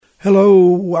Hello,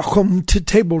 welcome to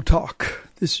Table Talk.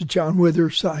 This is John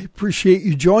Withers. I appreciate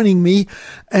you joining me,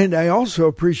 and I also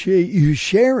appreciate you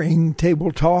sharing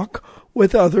Table Talk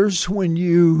with others when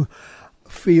you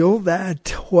feel that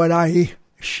what I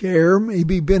share may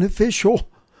be beneficial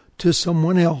to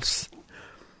someone else.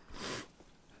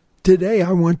 Today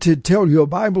I want to tell you a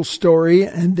Bible story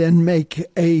and then make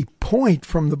a point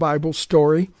from the Bible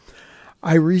story.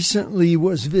 I recently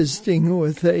was visiting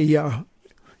with a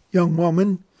young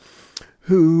woman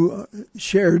who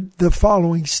shared the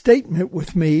following statement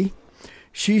with me.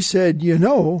 She said,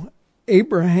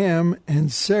 Abraham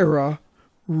and Sarah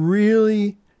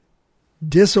really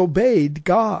disobeyed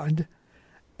God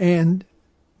and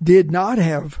did not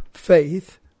have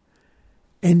faith,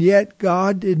 and yet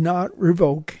God did not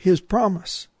revoke his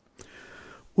promise.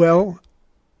 Well,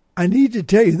 I need to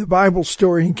tell you the Bible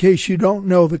story in case you don't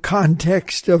know the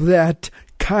context of that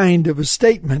kind of a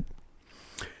statement.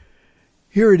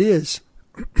 Here it is.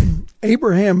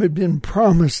 Abraham had been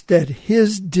promised that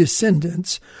his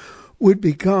descendants would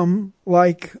become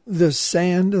like the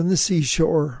sand on the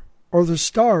seashore or the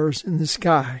stars in the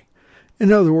sky.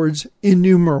 In other words,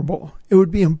 innumerable. It would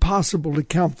be impossible to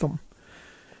count them.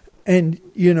 And,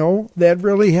 that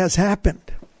really has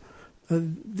happened.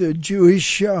 The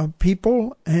Jewish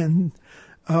people and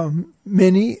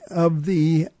many of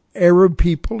the Arab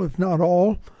people, if not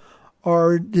all,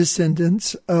 are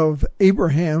descendants of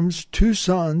Abraham's two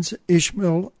sons,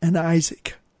 Ishmael and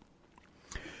Isaac.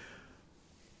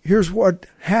 Here's what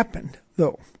happened,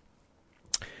 though.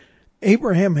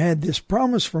 Abraham had this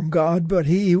promise from God, but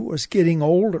he was getting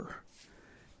older.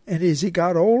 And as he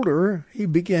got older, he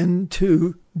began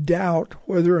to doubt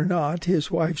whether or not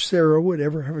his wife Sarah would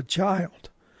ever have a child.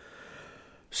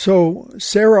 So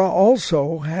Sarah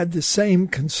also had the same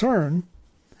concern,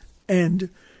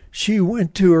 and she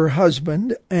went to her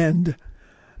husband and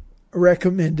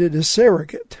recommended a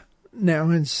surrogate. Now,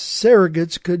 and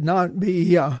surrogates could not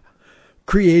be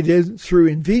created through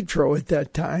in vitro at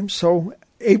that time, so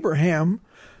Abraham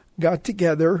got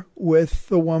together with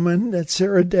the woman that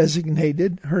Sarah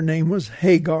designated. Her name was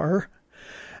Hagar,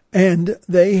 and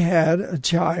they had a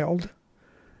child,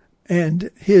 and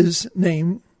his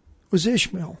name was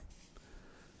Ishmael.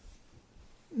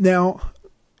 Now,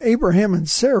 Abraham and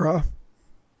Sarah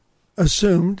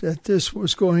assumed that this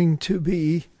was going to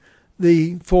be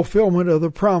the fulfillment of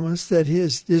the promise that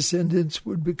his descendants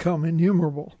would become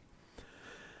innumerable.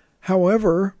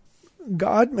 However,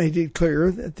 God made it clear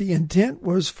that the intent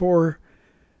was for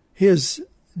his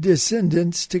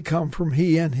descendants to come from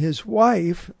he and his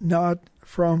wife, not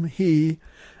from he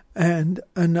and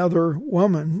another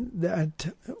woman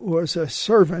that was a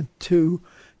servant to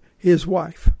his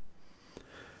wife.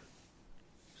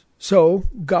 So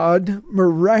God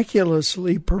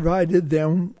miraculously provided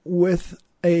them with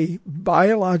a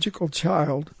biological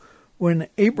child when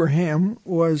Abraham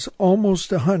was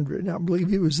almost 100. I believe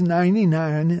he was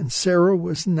 99 and Sarah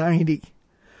was 90.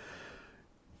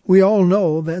 We all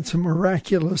know that's a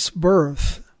miraculous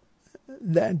birth.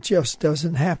 That just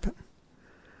doesn't happen.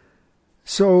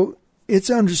 So it's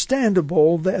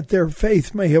understandable that their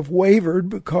faith may have wavered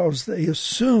because they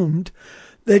assumed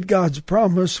that God's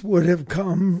promise would have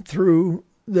come through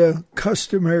the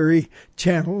customary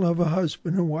channel of a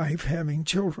husband and wife having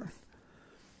children.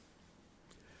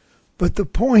 But the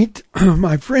point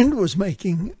my friend was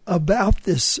making about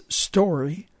this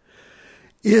story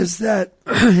is that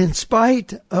in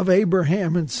spite of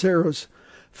Abraham and Sarah's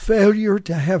failure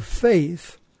to have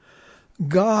faith,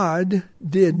 God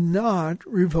did not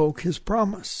revoke his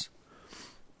promise.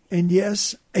 And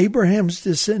yes, Abraham's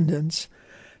descendants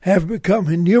have become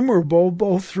innumerable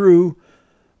both through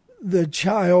the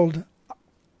child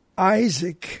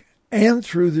Isaac and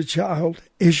through the child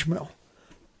Ishmael.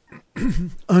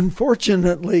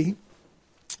 Unfortunately,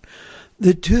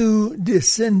 the two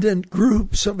descendant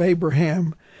groups of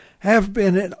Abraham have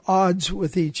been at odds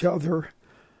with each other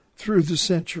through the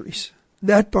centuries.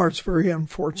 That part's very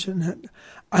unfortunate.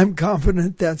 I'm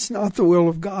confident that's not the will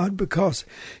of God because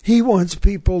he wants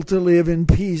people to live in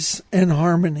peace and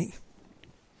harmony.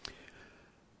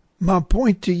 My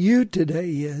point to you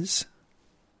today is,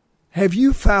 have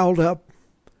you fouled up?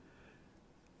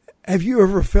 Have you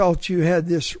ever felt you had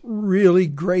this really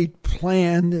great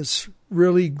plan, this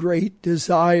really great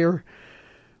desire?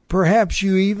 Perhaps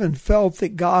you even felt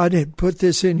that God had put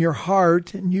this in your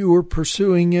heart and you were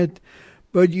pursuing it,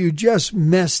 but you just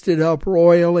messed it up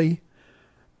royally.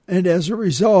 And as a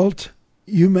result,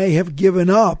 you may have given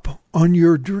up on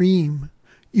your dream.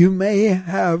 You may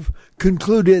have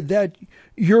concluded that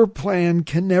your plan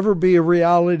can never be a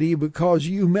reality because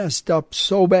you messed up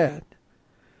so bad.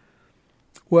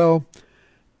 Well,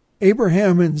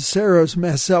 Abraham and Sarah's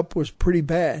mess up was pretty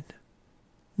bad.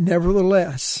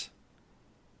 Nevertheless,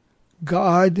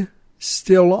 God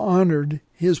still honored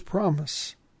his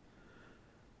promise.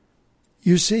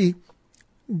 You see,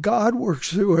 God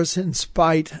works through us in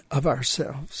spite of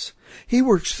ourselves. He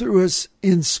works through us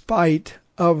in spite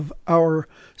of our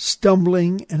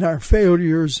stumbling and our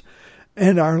failures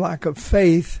and our lack of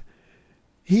faith.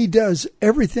 He does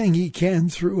everything he can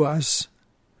through us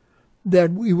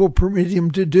that we will permit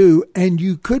him to do. And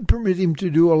you could permit him to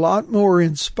do a lot more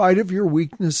in spite of your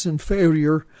weakness and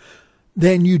failure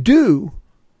than you do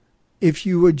if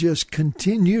you would just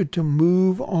continue to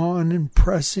move on and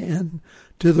press in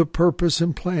to the purpose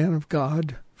and plan of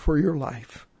God for your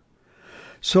life.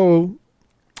 So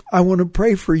I want to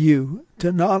pray for you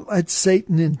to not let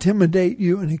Satan intimidate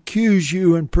you and accuse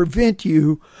you and prevent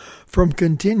you from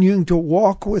continuing to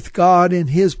walk with God in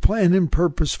his plan and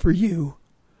purpose for you.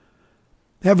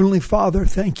 Heavenly Father,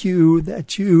 thank you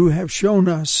that you have shown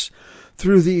us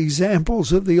through the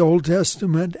examples of the Old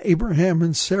Testament, Abraham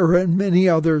and Sarah and many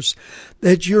others,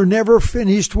 that you're never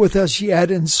finished with us yet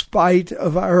in spite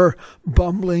of our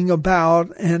bumbling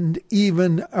about and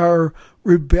even our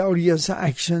rebellious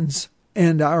actions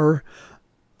and our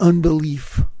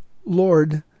unbelief.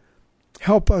 Lord,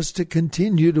 help us to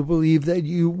continue to believe that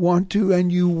you want to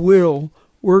and you will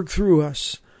work through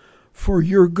us for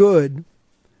your good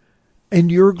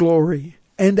and your glory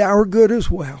and our good as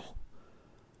well.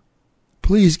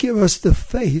 Please give us the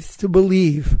faith to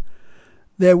believe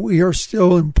that we are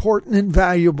still important and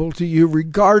valuable to you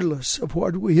regardless of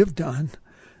what we have done.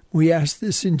 We ask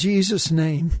this in Jesus'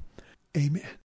 name. Amen.